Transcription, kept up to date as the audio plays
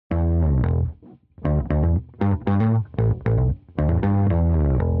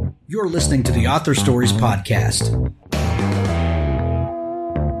You're listening to the Author Stories Podcast,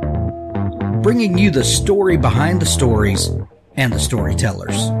 bringing you the story behind the stories and the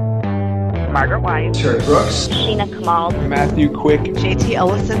storytellers. Margaret White, Terry Brooks, Sheena Kamal, Matthew Quick, JT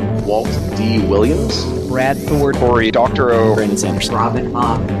Ellison, Walt D. Williams, Brad Thor, Corey Doctorow, Brandon Sanderson, Robin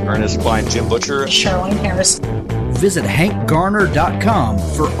Mott, Ernest Klein, Jim Butcher, Sherwin Harris. Visit hankgarner.com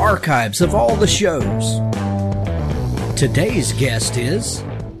for archives of all the shows. Today's guest is...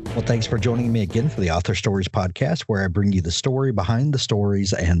 Well, thanks for joining me again for the Author Stories Podcast, where I bring you the story behind the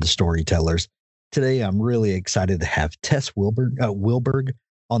stories and the storytellers. Today, I'm really excited to have Tess Wilberg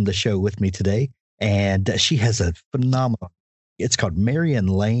on the show with me today, and she has a phenomenal... It's called Marian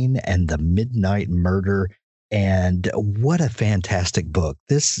Lane and the Midnight Murder, and what a fantastic book.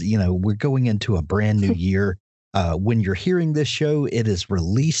 This, we're going into a brand new year. When you're hearing this show, it is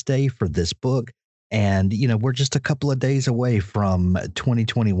release day for this book. And, we're just a couple of days away from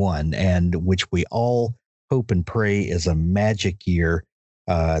 2021, and which we all hope and pray is a magic year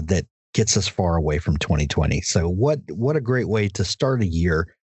that gets us far away from 2020. So what a great way to start a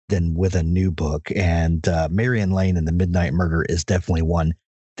year than with a new book. And Marian Lane and the Midnight Murder is definitely one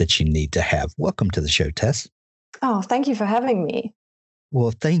that you need to have. Welcome to the show, Tess. Oh, thank you for having me.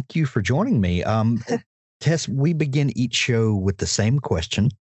 Well, thank you for joining me. Tess, we begin each show with the same question.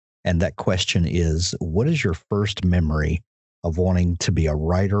 And that question is, what is your first memory of wanting to be a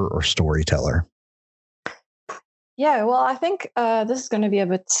writer or storyteller? Yeah, well, I think this is going to be a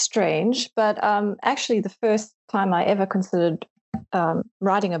bit strange, but actually the first time I ever considered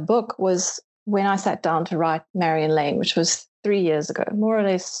writing a book was when I sat down to write Marian Lane, which was 3 years ago, more or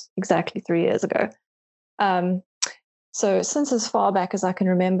less exactly 3 years ago. So since as far back as I can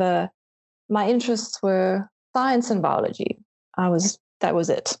remember, my interests were science and biology. That was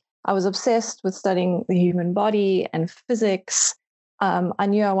it. I was obsessed with studying the human body and physics. I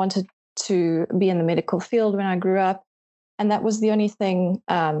knew I wanted to be in the medical field when I grew up, and that was the only thing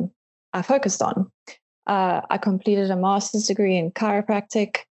I focused on. I completed a master's degree in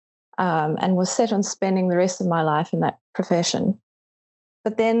chiropractic and was set on spending the rest of my life in that profession.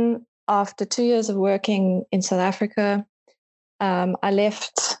 But then after 2 years of working in South Africa, I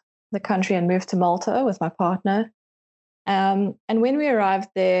left the country and moved to Malta with my partner. And when we arrived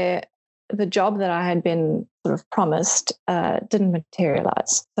there, the job that I had been sort of promised didn't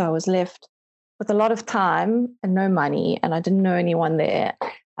materialize. So I was left with a lot of time and no money, and I didn't know anyone there.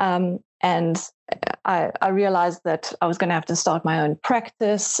 And I realized that I was going to have to start my own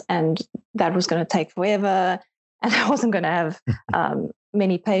practice, and that was going to take forever, and I wasn't going to have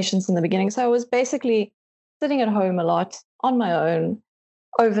many patients in the beginning. So I was basically sitting at home a lot on my own,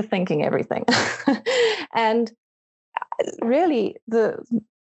 overthinking everything. And really, to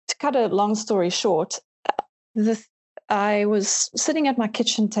cut a long story short, I was sitting at my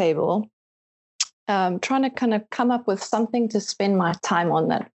kitchen table trying to kind of come up with something to spend my time on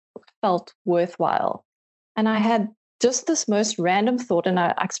that felt worthwhile. And I had just this most random thought, and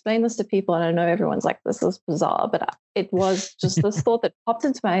I explain this to people, and I know everyone's like, this is bizarre, but it was just this thought that popped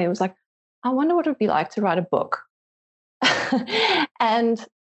into my head. It was like, I wonder what it would be like to write a book. And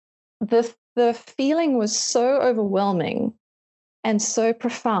the feeling was so overwhelming and so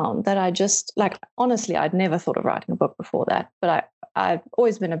profound that I just, honestly, I'd never thought of writing a book before that. But I've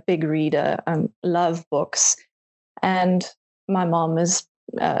always been a big reader, love books. And my mom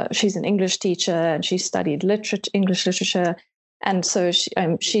she's an English teacher, and she studied English literature. And so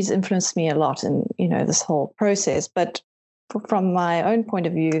she's influenced me a lot in, this whole process. But from my own point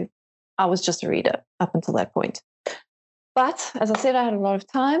of view, I was just a reader up until that point. But as I said, I had a lot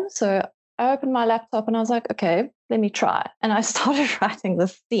of time. So I opened my laptop and I was like, okay, let me try. And I started writing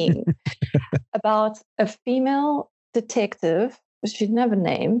this scene about a female detective, which she didn't have a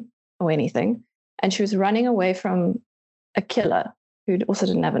name or anything. And she was running away from a killer who also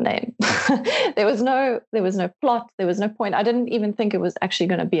didn't have a name. There was no plot. There was no point. I didn't even think it was actually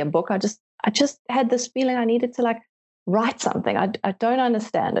going to be a book. I just had this feeling I needed to write something. I don't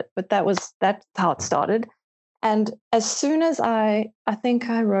understand it, but that's how it started. And as soon as I think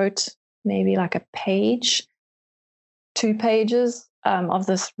I wrote maybe a page, 2 pages of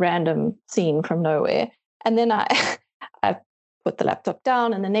this random scene from nowhere. And then I put the laptop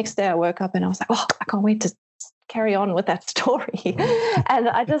down, and the next day I woke up and I was like, oh, I can't wait to carry on with that story. And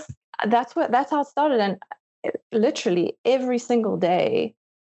that's how it started. And literally every single day,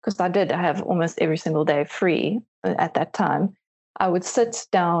 because I have almost every single day free at that time, I would sit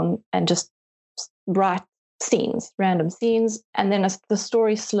down and just write random scenes. And then as the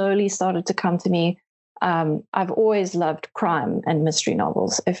story slowly started to come to me, I've always loved crime and mystery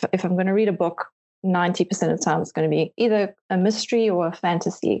novels. If I'm going to read a book, 90% of the time it's going to be either a mystery or a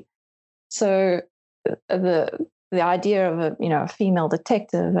fantasy. So the idea of a female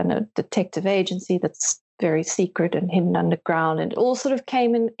detective and a detective agency that's very secret and hidden underground, and it all sort of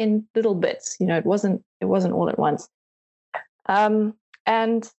came in little bits. It wasn't all at once. And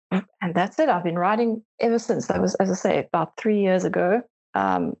that's it. I've been writing ever since. That was, as I say, about 3 years ago.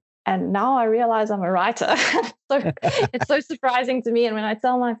 And now I realize I'm a writer. So it's so surprising to me. And when I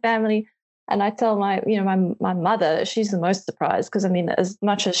tell my family and I tell my mother, she's the most surprised, because I mean, as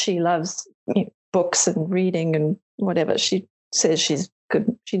much as she loves books and reading and whatever, she says she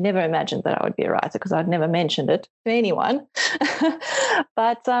never imagined that I would be a writer, because I'd never mentioned it to anyone.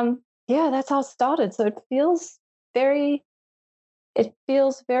 But that's how it started. So it feels very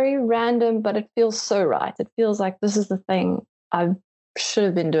random, but it feels so right. It feels like this is the thing I should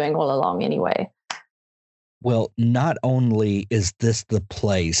have been doing all along anyway. Well, not only is this the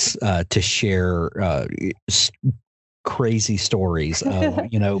place to share crazy stories,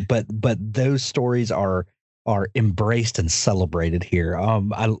 but those stories are embraced and celebrated here.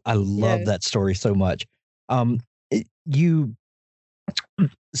 I love that story so much.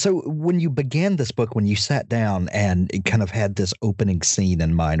 So when you began this book, when you sat down and it kind of had this opening scene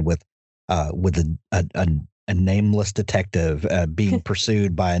in mind with a nameless detective being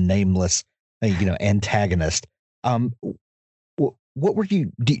pursued by a nameless antagonist, what were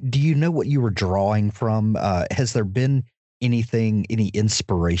you? Do you know what you were drawing from? Has there been any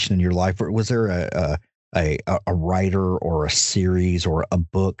inspiration in your life, or was there a writer or a series or a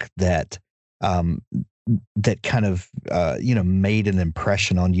book that kind of made an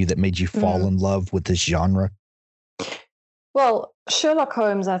impression on you, that made you fall in love with this genre? Well, Sherlock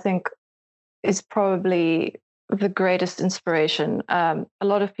Holmes, I think, is probably the greatest inspiration. A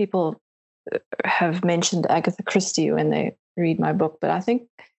lot of people have mentioned Agatha Christie when they read my book, but I think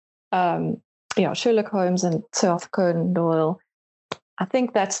Sherlock Holmes and Sir Arthur Conan Doyle, I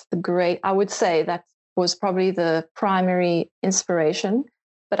think I would say that was probably the primary inspiration.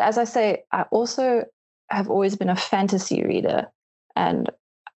 But as I say, I also have always been a fantasy reader, and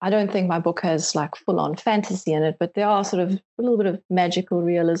I don't think my book has like full-on fantasy in it, but there are sort of a little bit of magical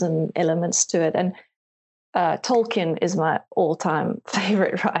realism elements to it. And Tolkien is my all-time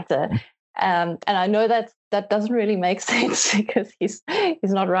favorite writer. And I know that doesn't really make sense, because he's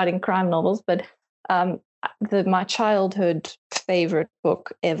not writing crime novels, but my childhood favorite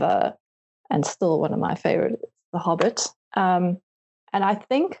book ever, and still one of my favorites, The Hobbit. And I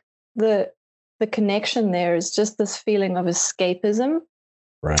think the connection there is just this feeling of escapism.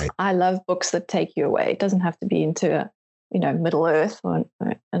 Right. I love books that take you away. It doesn't have to be into Middle Earth or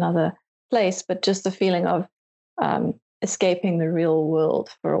another place, but just the feeling of escaping the real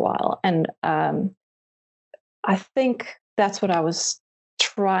world for a while. And I think that's what I was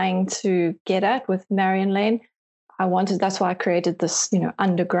trying to get at with Marian Lane. That's why I created this,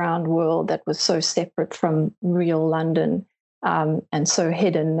 underground world that was so separate from real London, and so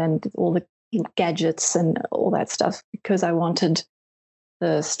hidden, and all the gadgets and all that stuff, because I wanted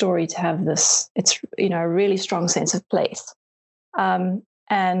the story to have a really strong sense of place. And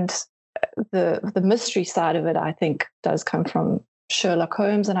the mystery side of it, I think, does come from Sherlock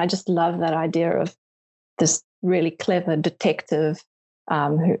Holmes. And I just love that idea of this really clever detective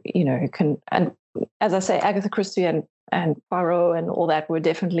who can, and as I say, Agatha Christie and Poirot and all that were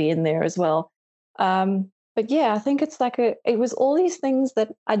definitely in there as well. But yeah, I think it's it was all these things that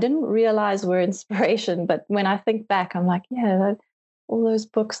I didn't realize were inspiration. But when I think back, I'm like, yeah, all those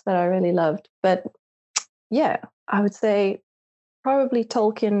books that I really loved. But yeah, I would say probably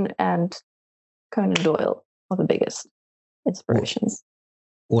Tolkien and Conan Doyle are the biggest inspirations.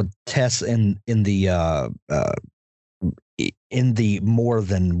 Well, Tess, in the more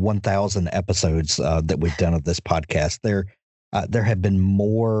than 1,000 episodes that we've done of this podcast, there have been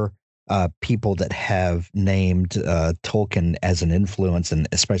more people that have named Tolkien as an influence, and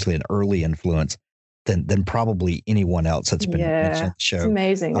especially an early influence, than probably anyone else that's been mentioned on the show. It's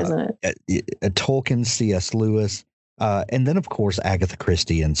amazing, isn't it? Tolkien, C.S. Lewis, and then of course Agatha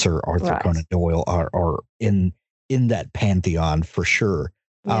Christie and Sir Arthur Conan Doyle are in that pantheon for sure.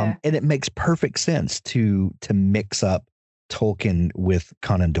 Yeah. And it makes perfect sense to mix up Tolkien with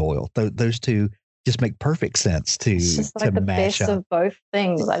Conan Doyle. Those two just make perfect sense to it's just like the mash best up. Of both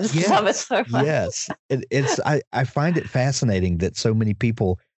things. I just love it so much. Yes, I find it fascinating that so many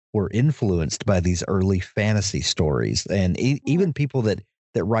people were influenced by these early fantasy stories, and even people that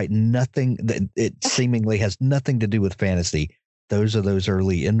write nothing that it seemingly has nothing to do with fantasy. Those are those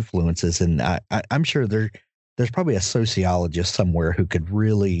early influences, and I'm sure there's probably a sociologist somewhere who could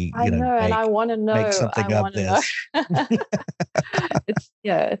really, and I want to know. Make something of this. It's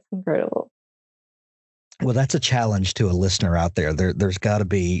incredible. Well, that's a challenge to a listener out there. There's got to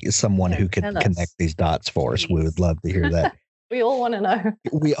be someone who can connect these dots for us. We would love to hear that. We all want to know.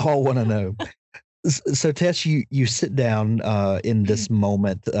 We all want to know. So, Tess, you sit down in this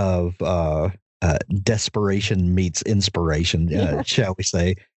moment of desperation meets inspiration, shall we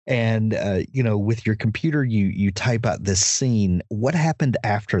say? And with your computer, you type out this scene. What happened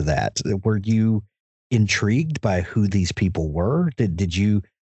after that? Were you intrigued by who these people were? Did you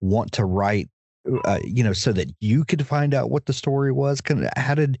want to write, so that you could find out what the story was?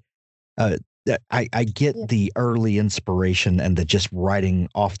 How did I get the early inspiration and the just writing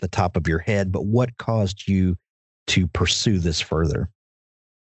off the top of your head, but what caused you to pursue this further?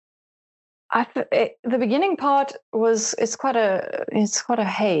 The beginning part it's quite a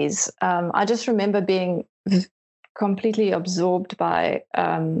haze. I just remember being completely absorbed by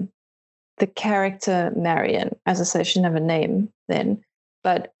the character Marion. As I say, she didn't have a name then,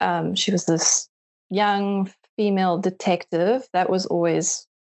 but she was this young female detective. That was always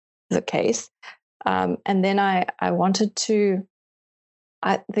the case. And then I wanted to.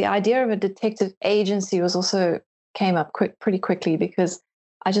 The idea of a detective agency came up pretty quickly, because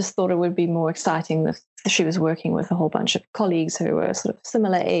I just thought it would be more exciting if she was working with a whole bunch of colleagues who were sort of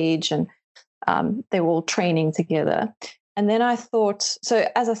similar age, and they were all training together. And then I thought, so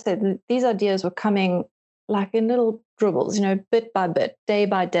as I said, these ideas were coming like in little dribbles, bit by bit, day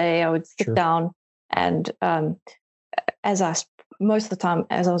by day. I would sit down and most of the time,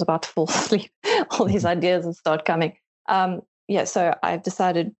 as I was about to fall asleep, all these ideas would start coming. So I've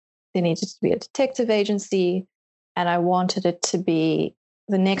decided there needed to be a detective agency, and I wanted it to be,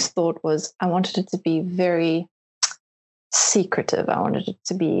 the next thought was I wanted it to be very secretive. I wanted it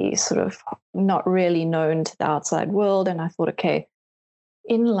to be sort of not really known to the outside world. And I thought, okay,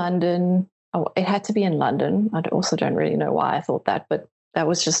 in London, it had to be in London. I also don't really know why I thought that, but that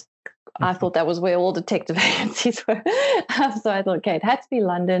was just, I thought that was where all detective agencies were. So I thought, okay, it had to be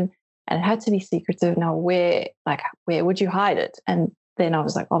London and it had to be secretive. Now, where would you hide it? And then I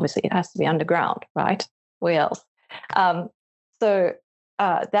was like, obviously it has to be underground, right? Where else? So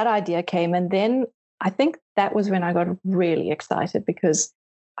that idea came. And then I think that was when I got really excited, because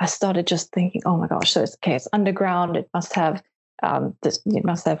I started just thinking, oh my gosh, so it's underground. It must have it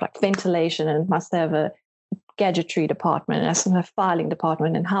must have like ventilation, and it must have a gadgetry department, and it must have a filing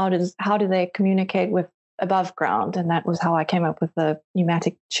department. And how do they communicate with above ground? And that was how I came up with the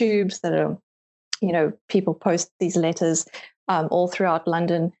pneumatic tubes that are, people post these letters all throughout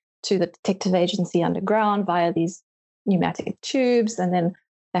London to the detective agency underground via these pneumatic tubes. And then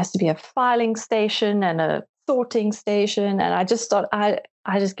there has to be a filing station and a sorting station. And I just thought, I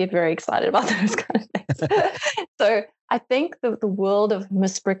just get very excited about those kind of things. So I think the world of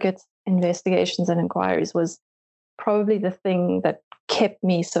Miss Brickett's investigations and inquiries was probably the thing that kept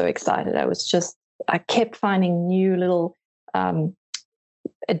me so excited. I kept finding new little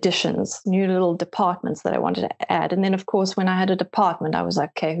additions, new little departments that I wanted to add. And then, of course, when I had a department, I was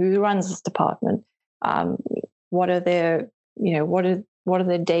like, okay, who runs this department? What are their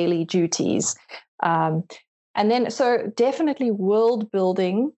daily duties? And then, so definitely world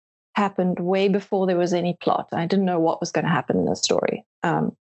building happened way before there was any plot. I didn't know what was going to happen in the story,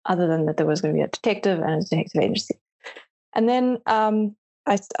 other than that there was going to be a detective and a detective agency. And then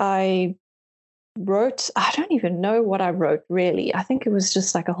I wrote, I don't even know what I wrote really. I think it was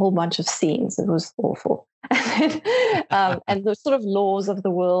just like a whole bunch of scenes. It was awful. And the sort of laws of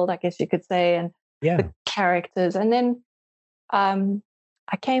the world, I guess you could say, and the characters. And then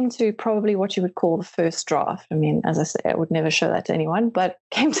I came to probably what you would call the first draft. I mean, as I say, I would never show that to anyone, but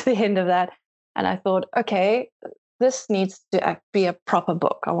came to the end of that. And I thought, okay, this needs to be a proper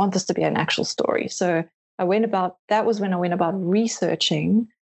book. I want this to be an actual story. So that was when I went about researching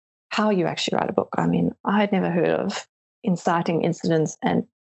how you actually write a book. I mean, I had never heard of inciting incidents and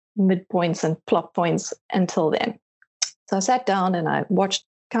midpoints and plot points until then. So I sat down and I watched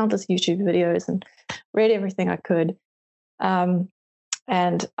countless YouTube videos and read everything I could.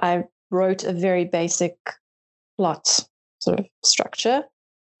 And I wrote a very basic plot sort of structure.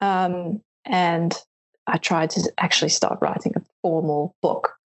 And I tried to actually start writing a formal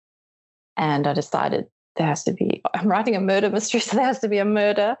book. And I decided I'm writing a murder mystery, so there has to be a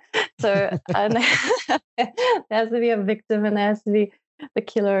murder. So and there has to be a victim, and there has to be the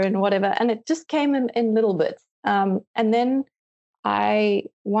killer and whatever. And it just came in little bits. And then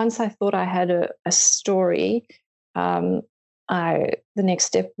once I thought I had a story, the next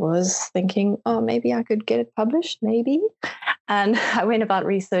step was thinking, oh, maybe I could get it published, maybe. And I went about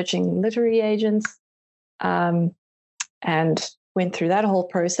researching literary agents, and went through that whole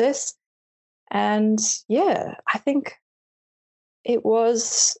process. And I think it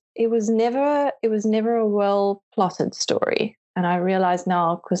was it was never a well plotted story. And I realize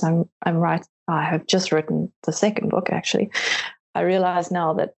now, because I have just written the second book actually. I realize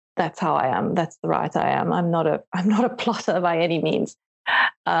now that that's how I am. That's the writer I am. I'm not a plotter by any means.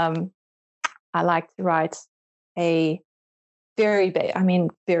 I like to write a very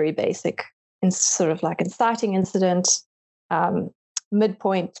basic, in sort of like inciting incident,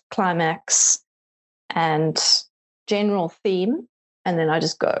 midpoint, climax, and general theme, and then I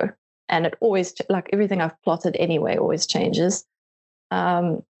just go. And it always, like everything I've plotted anyway, always changes.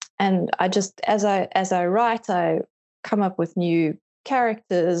 And I just, as I write, I come up with new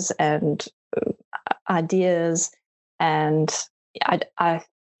characters and ideas, and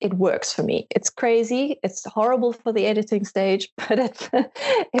it works for me. It's crazy. It's horrible for the editing stage, but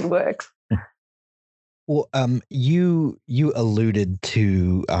it works. Well, you alluded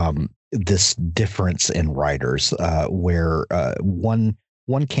to this difference in writers, where one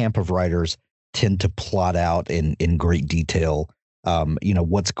camp of writers tend to plot out in great detail,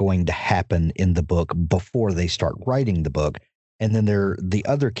 what's going to happen in the book before they start writing the book. And then the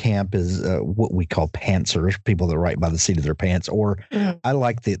other camp is what we call pantsers, people that write by the seat of their pants, or I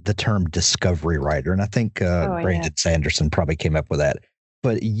like the term discovery writer. And I think Brandon Sanderson probably came up with that.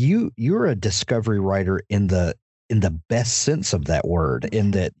 But you're a discovery writer in the best sense of that word,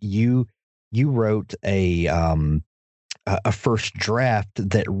 in that you wrote a first draft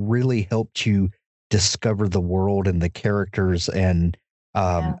that really helped you discover the world and the characters. And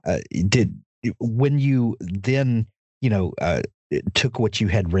when you then took what you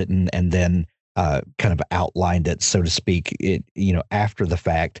had written and then kind of outlined it, so to speak, after the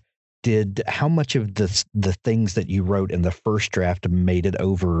fact, how much of the things that you wrote in the first draft made it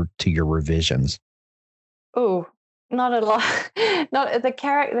over to your revisions? Oh, not a lot. Not the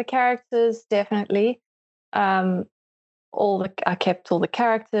characters, definitely. I kept all the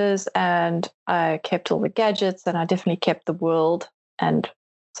characters, and I kept all the gadgets, and I definitely kept the world and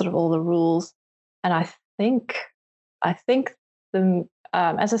sort of all the rules. And I think the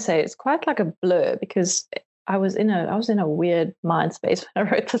as I say, it's quite like a blur, because I was in a weird mind space when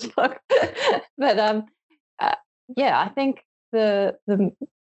I wrote this book. But I think the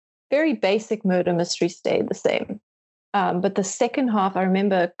very basic murder mystery stayed the same. But the second half, I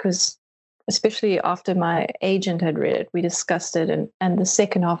remember, because especially after my agent had read it, we discussed it, and the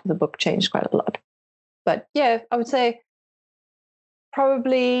second half of the book changed quite a lot. But yeah, I would say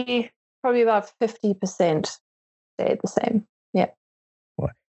probably about 50% stayed the same. Yeah.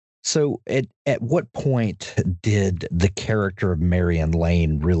 So at what point did the character of Marianne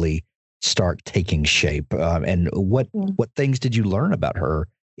Lane really start taking shape? And what things did you learn about her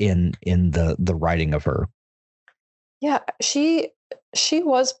in the writing of her? Yeah, she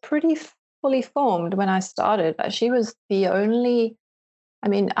was pretty fully formed when I started. She was the only,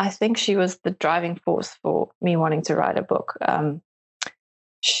 I think she was the driving force for me wanting to write a book.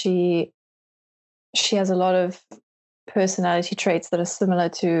 She has a lot of personality traits that are similar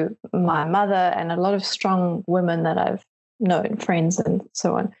to my mother and a lot of strong women that I've known, friends and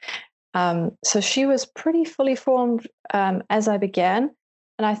so on. So she was pretty fully formed as I began.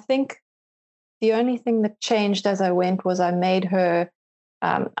 And I think the only thing that changed as I went was I made her,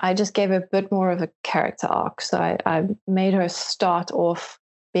 I just gave her a bit more of a character arc. So I made her start off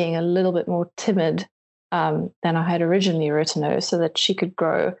being a little bit more timid than I had originally written her, so that she could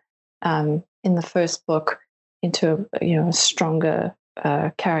grow in the first book into a stronger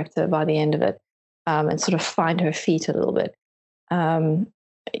character by the end of it, and sort of find her feet a little bit.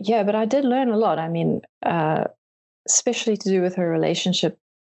 But I did learn a lot. Especially to do with her relationship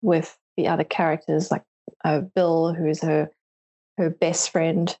with the other characters, like Bill, who is her best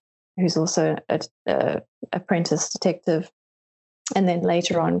friend, who's also an apprentice detective, and then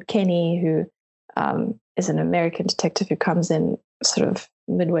later on Kenny, who is an American detective who comes in sort of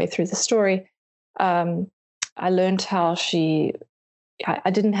midway through the story. I learned how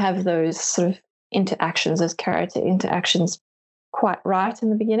I didn't have those sort of those character interactions quite right in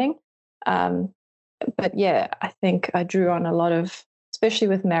the beginning. But yeah, I think I drew on a lot of, especially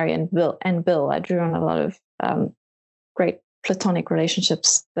with Mary and Bill, I drew on a lot of great platonic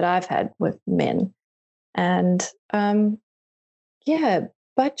relationships that I've had with men. And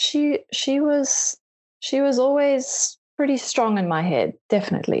but she was always pretty strong in my head,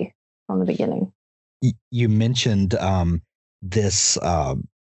 definitely from the beginning. You mentioned this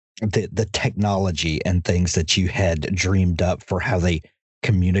the technology and things that you had dreamed up for how they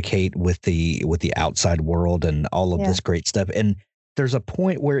communicate with the outside world and all of this great stuff. And there's a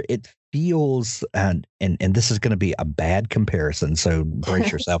point where it feels, and this is going to be a bad comparison, so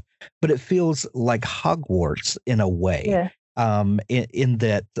brace yourself, but it feels like Hogwarts in a way. in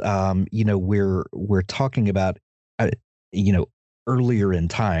that we're talking about you know earlier in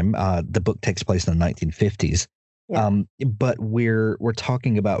time. The book takes place in the 1950s, Yeah. but we're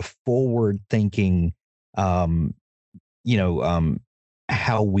talking about forward thinking.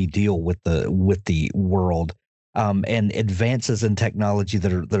 How we deal with the world, and advances in technology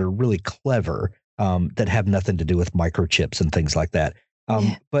that are really clever, that have nothing to do with microchips and things like that.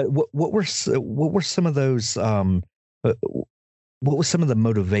 Yeah. But what were some of those? Uh, what was some of the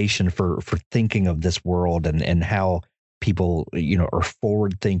motivation for thinking of this world, and how people are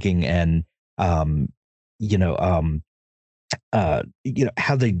forward thinking, and um, you know um,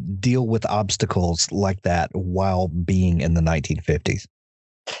 how they deal with obstacles like that while being in the 1950s?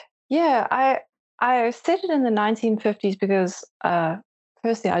 Yeah, I said it in the 1950s because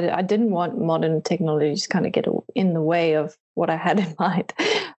firstly, I didn't want modern technology to kind of get in the way of what I had in mind,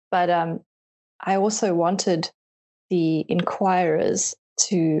 but I also wanted the inquirers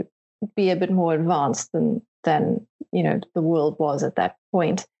to be a bit more advanced than the world was at that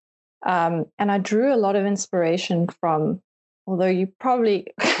point. And I drew a lot of inspiration from, although you probably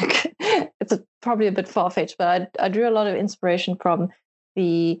probably a bit far fetched, but I drew a lot of inspiration from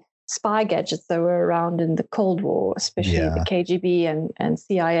the spy gadgets that were around in the Cold War, especially the KGB and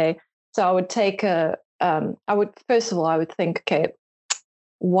CIA. So I would take first of all, I would think, okay,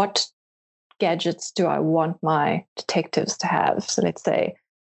 what gadgets do I want my detectives to have? So let's say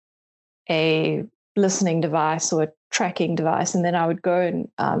a listening device or a tracking device, and then I would go and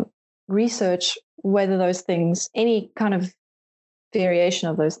research whether those things, any kind of variation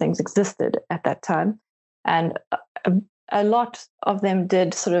of those things, existed at that time. And a lot of them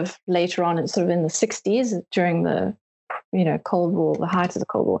did sort of later on, sort of in the 60s during the Cold War, the height of the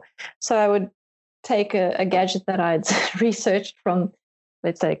Cold War. So I would take a gadget that I'd researched from,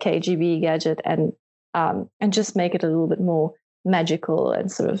 let's say, a KGB gadget, and just make it a little bit more magical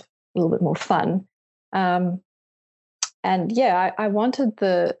and sort of a little bit more fun. And yeah, I wanted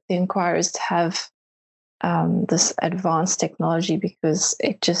the inquirers to have this advanced technology because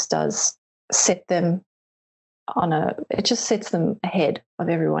it just does set them it just sets them ahead of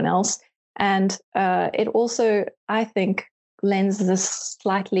everyone else. And it also, I think, lends this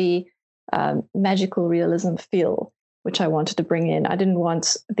slightly magical realism feel, which I wanted to bring in. I didn't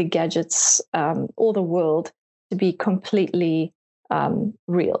want the gadgets or the world to be completely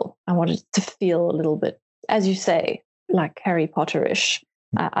real. I wanted it to feel a little bit, as you say, like Harry Potter-ish.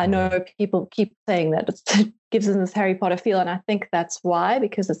 I know people keep saying that it gives them this Harry Potter feel, and I think that's why,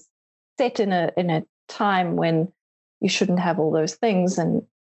 because it's set in a time when you shouldn't have all those things, and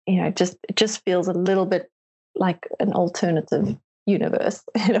it just feels a little bit like an alternative universe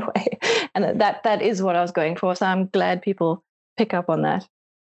in a way, and that is what I was going for. So I'm glad people pick up on that.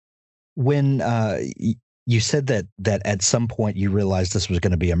 When you said that at some point you realized this was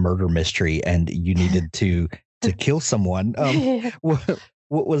going to be a murder mystery and you needed to kill someone,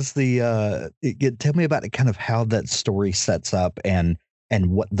 what was the tell me about it, kind of how that story sets up, and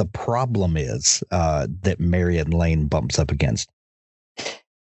what the problem is that Marion Lane bumps up against.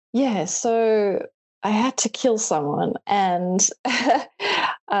 Yeah, so I had to kill someone, and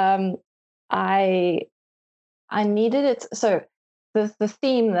I needed it. So the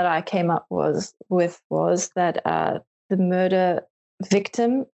theme that I came up with was that the murder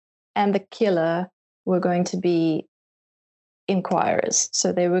victim and the killer were going to be inquirers.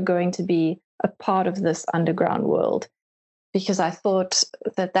 So they were going to be a part of this underground world, because I thought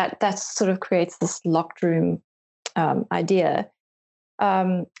that sort of creates this locked room idea.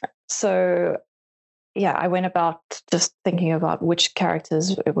 So yeah, I went about just thinking about which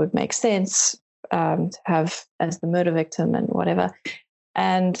characters it would make sense to have as the murder victim and whatever.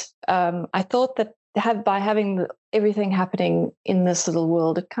 And I thought that by having everything happening in this little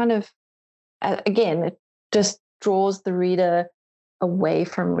world, it kind of, again, it just draws the reader away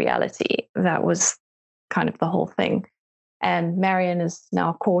from reality. That was kind of the whole thing. And Marion is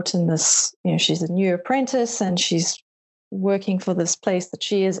now caught in this, she's a new apprentice and she's working for this place that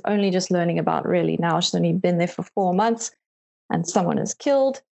she is only just learning about really now. She's only been there for 4 months and someone is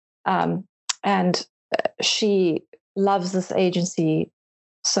killed. And she loves this agency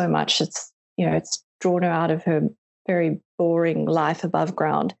so much. It's drawn her out of her very boring life above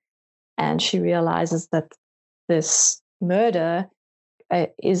ground. And she realizes that this murder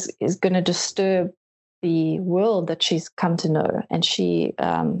is going to disturb the world that she's come to know. And she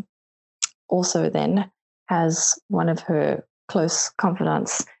also then has one of her close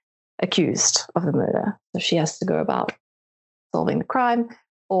confidants accused of the murder. So she has to go about solving the crime,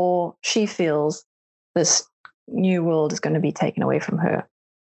 or she feels this new world is going to be taken away from her.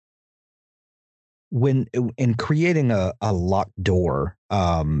 when in creating a locked door,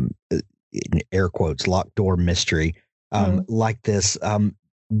 in air quotes, locked door mystery like this,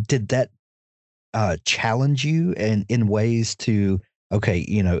 did that challenge you in ways to, okay,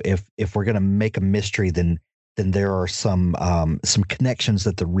 if we're going to make a mystery, then there are some connections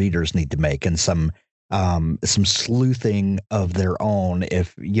that the readers need to make, and some sleuthing of their own.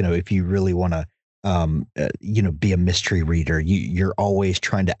 If you really want to be a mystery reader, you're always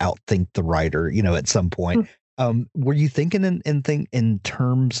trying to outthink the writer, at some point. Were you thinking in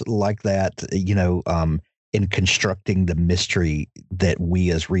terms like that, in constructing the mystery that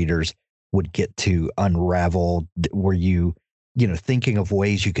we as readers would get to unravel? Were you, thinking of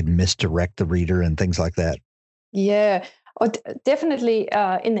ways you could misdirect the reader and things like that? Yeah, definitely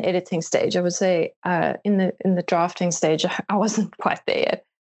in the editing stage. I would say in the drafting stage, I wasn't quite there yet.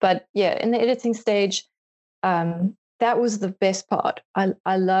 But yeah, in the editing stage, that was the best part.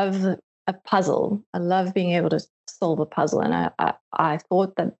 I love a puzzle. I love being able to solve a puzzle, and I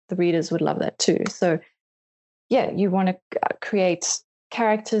thought that the readers would love that too. So yeah, you want to create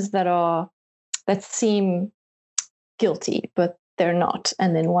characters that seem guilty, but they're not,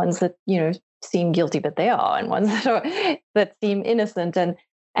 and then ones that seem guilty, but they are, and ones that seem innocent.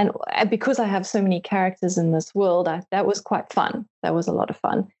 And because I have so many characters in this world, that was quite fun. That was a lot of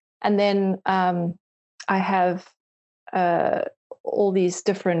fun. And then I have all these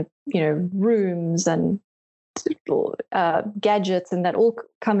different, rooms and gadgets, and that all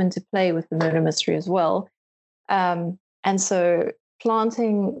come into play with the murder mystery as well. And so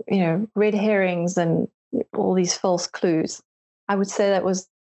planting, red herrings and all these false clues, I would say that was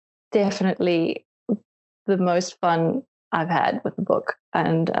definitely the most fun I've had with the book.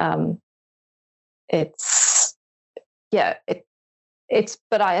 And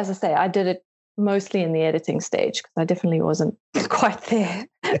but as I say, I did it mostly in the editing stage, because I definitely wasn't quite there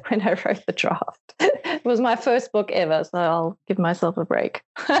when I wrote the draft. It was my first book ever, so I'll give myself a break.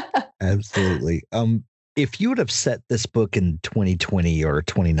 Absolutely. If you would have set this book in 2020 or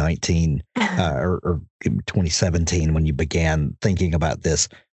 2019 or 2017 when you began thinking about this,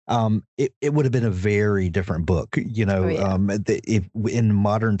 it would have been a very different book. If in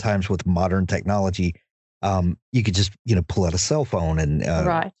modern times with modern technology, you could just pull out a cell phone and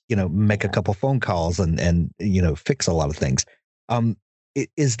make a couple phone calls and fix a lot of things.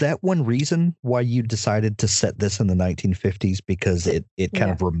 Is that one reason why you decided to set this in the 1950s? Because it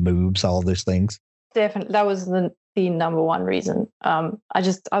kind of removes all those things? Definitely, that was the number one reason. I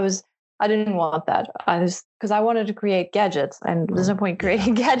didn't want that. Because I wanted to create gadgets, and there's no point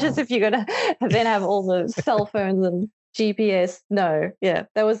creating gadgets if you're gonna then have all the cell phones and GPS. No, yeah,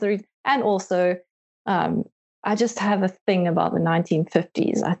 that was the reason. And also, I just have a thing about the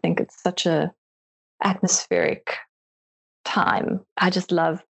 1950s. I think it's such a atmospheric time. I just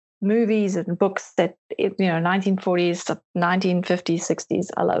love movies and books that 1940s, 1950s, 60s.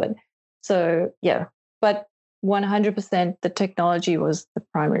 I love it. So yeah, but 100% the technology was the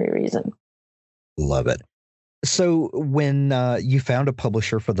primary reason. Love it. So when you found a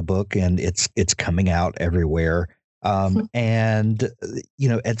publisher for the book, and it's coming out everywhere, and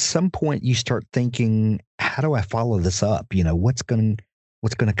at some point you start thinking, how do I follow this up? What's going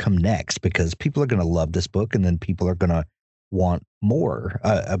to come next? Because people are going to love this book, and then people are going to want more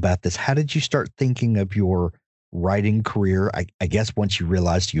about this. How did you start thinking of your writing career? I guess once you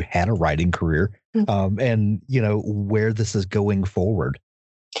realized you had a writing career, and where this is going forward.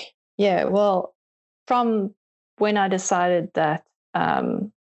 Yeah, well, from when I decided that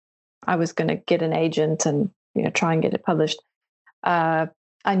I was going to get an agent and try and get it published, I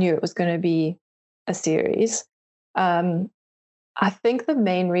knew it was going to be a series. I think the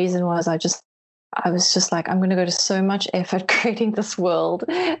main reason was I was just like, I'm going to go to so much effort creating this world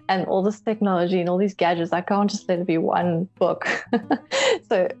and all this technology and all these gadgets. I can't just let it be one book.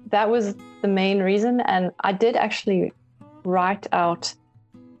 So that was the main reason. And I did actually write out,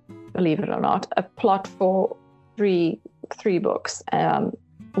 believe it or not, a plot for three books,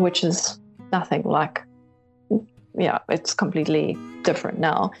 which is nothing like, it's completely different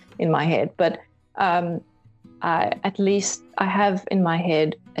now in my head. But I have in my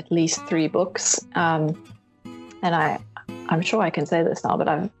head at least 3 books, and I'm sure I can say this now,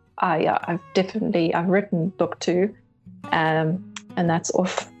 but I've written book 2, and that's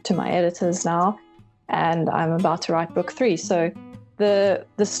off to my editors now, and I'm about to write book 3. So the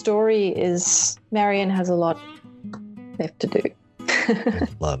story is, Marion has a lot left to do. I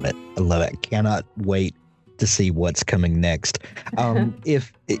love it. Cannot wait to see what's coming next.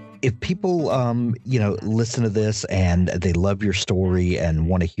 If people listen to this and they love your story and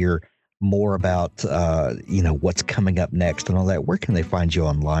want to hear more about what's coming up next and all that, where can they find you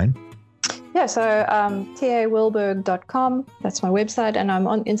online? Yeah, Yeah, so tawilberg.com, that's my website, and I'm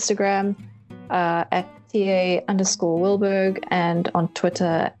on Instagram at TA_Wilberg and on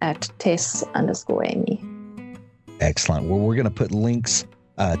Twitter at Tess_Amy. Excellent. Well, we're going to put links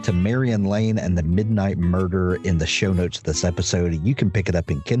to Marion Lane and the Midnight Murder in the show notes of this episode. You can pick it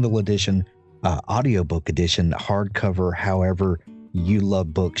up in Kindle edition, audiobook edition, hardcover, however you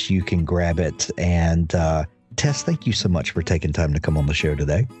love books, you can grab it. And Tess, thank you so much for taking time to come on the show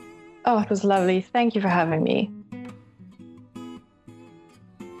today. Oh, it was lovely. Thank you for having me.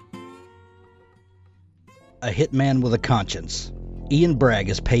 A hitman with a conscience. Ian Bragg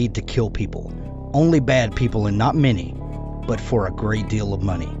is paid to kill people. Only bad people and not many, but for a great deal of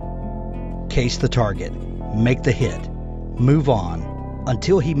money. Case the target. Make the hit. Move on.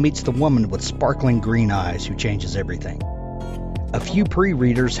 Until he meets the woman with sparkling green eyes who changes everything. A few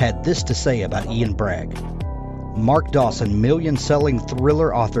pre-readers had this to say about Ian Bragg. Mark Dawson, million-selling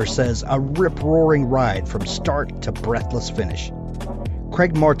thriller author, says a rip-roaring ride from start to breathless finish.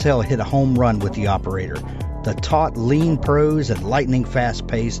 Craig Martelle hit a home run with The Operator. The taut, lean prose and lightning-fast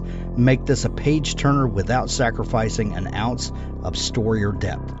pace make this a page-turner without sacrificing an ounce of story or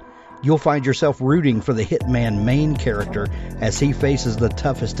depth. You'll find yourself rooting for the hitman main character as he faces the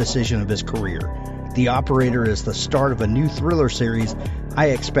toughest decision of his career. The Operator is the start of a new thriller series I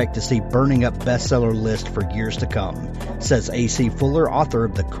expect to see burning up bestseller list for years to come, says A.C. Fuller, author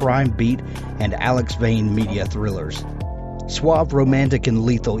of The Crime Beat and Alex Vane media thrillers. Suave, romantic, and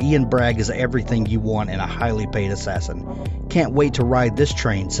lethal, Ian Bragg is everything you want in a highly paid assassin. Can't wait to ride this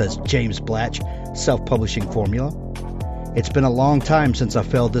train, says James Blatch, self-publishing formula. It's been a long time since I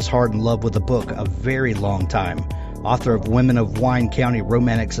fell this hard in love with a book, a very long time. Author of Women of Wine County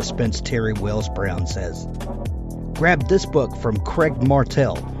romantic suspense Terry Wells Brown says. Grab this book from Craig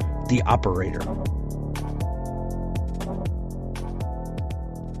Martelle, The Operator.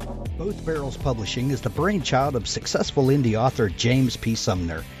 Both Barrels Publishing is the brainchild of successful indie author James P.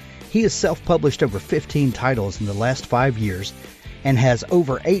 Sumner. He has self-published over 15 titles in the last 5 years and has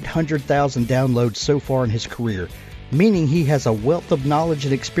over 800,000 downloads so far in his career, meaning he has a wealth of knowledge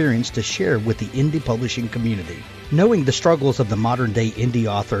and experience to share with the indie publishing community. Knowing the struggles of the modern-day indie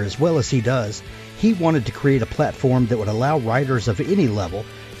author as well as he does, he wanted to create a platform that would allow writers of any level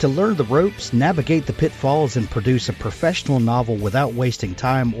to learn the ropes, navigate the pitfalls, and produce a professional novel without wasting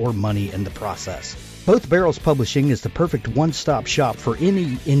time or money in the process. Both Barrels Publishing is the perfect one-stop shop for any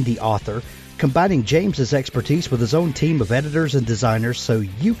indie author, combining James's expertise with his own team of editors and designers so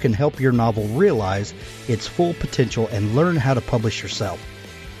you can help your novel realize its full potential and learn how to publish yourself.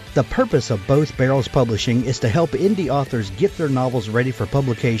 The purpose of Both Barrels Publishing is to help indie authors get their novels ready for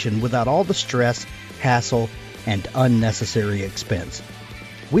publication without all the stress, hassle, and unnecessary expense.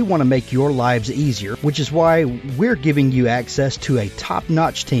 We want to make your lives easier, which is why we're giving you access to a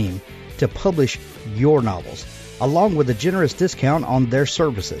top-notch team to publish your novels, along with a generous discount on their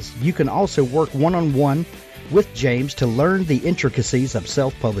services. You can also work one-on-one with James to learn the intricacies of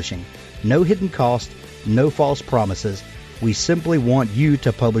self-publishing. No hidden cost, no false promises. We simply want you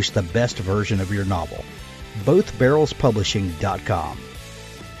to publish the best version of your novel. BothBarrelsPublishing.com.